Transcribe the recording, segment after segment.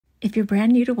If you're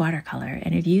brand new to watercolor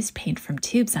and have used paint from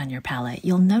tubes on your palette,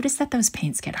 you'll notice that those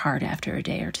paints get hard after a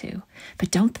day or two. But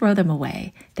don't throw them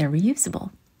away, they're reusable.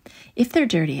 If they're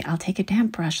dirty, I'll take a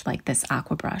damp brush like this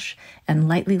aqua brush and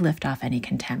lightly lift off any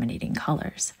contaminating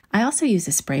colors. I also use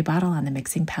a spray bottle on the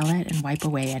mixing palette and wipe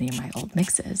away any of my old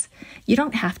mixes. You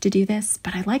don't have to do this,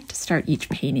 but I like to start each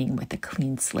painting with a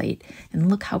clean slate,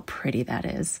 and look how pretty that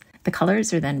is. The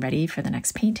colors are then ready for the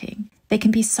next painting. They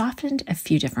can be softened a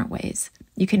few different ways.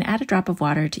 You can add a drop of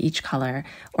water to each color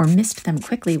or mist them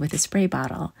quickly with a spray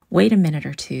bottle. Wait a minute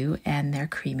or two and they're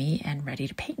creamy and ready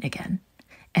to paint again.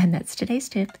 And that's today's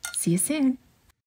tip. See you soon.